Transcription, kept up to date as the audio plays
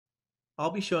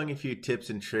I'll be showing a few tips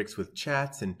and tricks with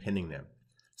chats and pinning them.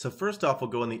 So first off, we'll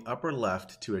go in the upper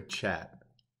left to a chat.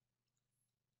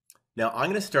 Now I'm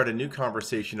going to start a new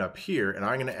conversation up here and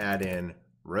I'm going to add in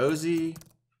Rosie,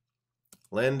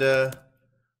 Linda,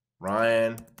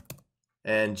 Ryan,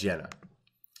 and Jenna.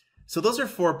 So those are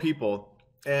 4 people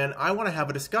and I want to have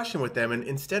a discussion with them, and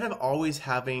instead of always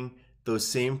having those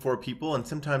same 4 people, and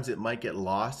sometimes it might get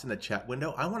lost in the chat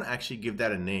window, I want to actually give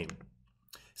that a name.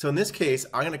 So in this case,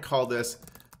 I'm going to call this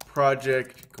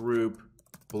Project Group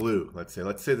Blue. Let's say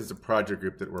there's a project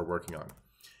group that we're working on.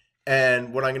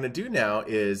 And what I'm going to do now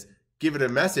is give it a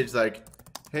message like,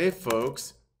 hey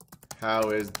folks, how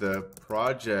is the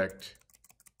project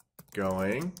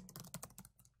going?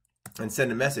 And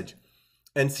send a message.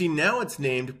 And see, now it's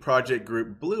named Project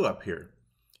Group Blue up here.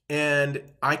 And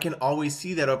I can always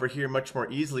see that over here much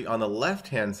more easily on the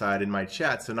left-hand side in my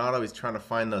chat, so not always trying to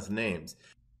find those names.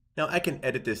 Now I can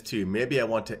edit this too. Maybe I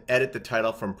want to edit the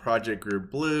title from Project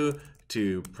Group Blue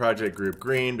to Project Group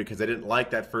Green because I didn't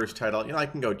like that first title. You know, I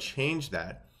can go change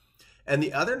that. And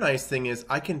the other nice thing is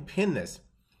I can pin this.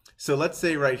 So let's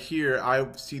say right here, I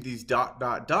see these ...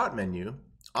 menu.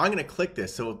 I'm going to click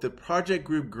this. So the Project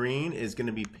Group Green is going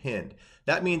to be pinned.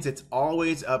 That means it's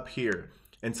always up here.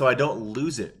 And so I don't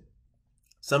lose it.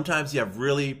 Sometimes you have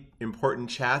really important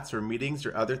chats or meetings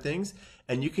or other things,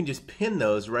 and you can just pin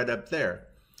those right up there.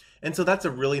 And so that's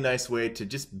a really nice way to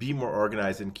just be more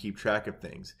organized and keep track of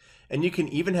things. And you can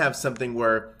even have something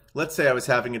where, let's say I was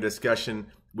having a discussion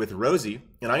with Rosie,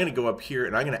 and I'm going to go up here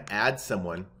and I'm going to add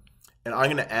someone, and I'm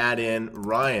going to add in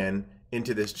Ryan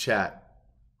into this chat.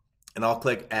 And I'll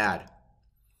click add.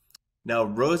 Now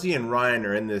Rosie and Ryan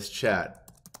are in this chat.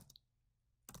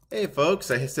 Hey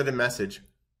folks, I sent a message.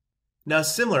 Now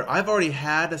similar, I've already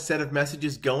had a set of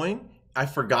messages going. I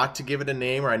forgot to give it a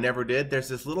name, or I never did. There's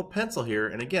this little pencil here,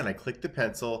 and again, I click the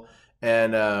pencil,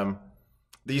 and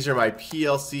these are my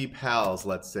PLC pals,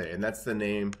 let's say, and that's the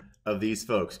name of these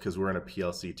folks because we're in a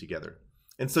PLC together.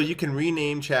 And so you can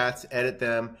rename chats, edit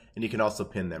them, and you can also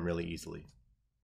pin them really easily.